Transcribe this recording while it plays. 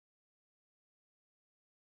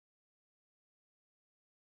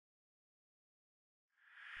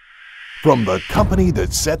From the company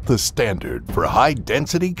that set the standard for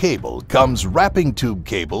high-density cable comes wrapping tube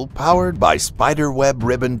cable powered by SpiderWeb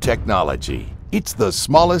ribbon technology. It's the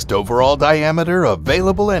smallest overall diameter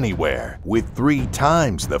available anywhere, with 3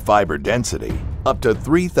 times the fiber density, up to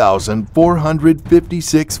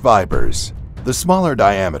 3,456 fibers. The smaller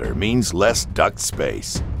diameter means less duct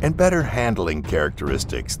space and better handling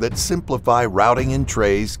characteristics that simplify routing in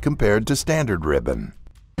trays compared to standard ribbon.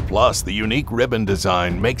 Plus, the unique ribbon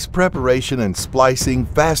design makes preparation and splicing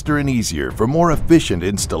faster and easier for more efficient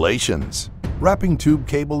installations. Wrapping tube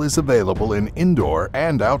cable is available in indoor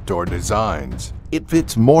and outdoor designs. It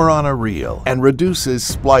fits more on a reel and reduces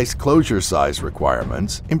splice closure size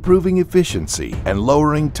requirements, improving efficiency and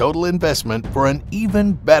lowering total investment for an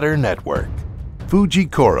even better network.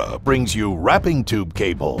 Fujikura brings you wrapping tube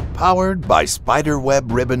cable powered by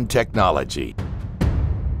SpiderWeb ribbon technology.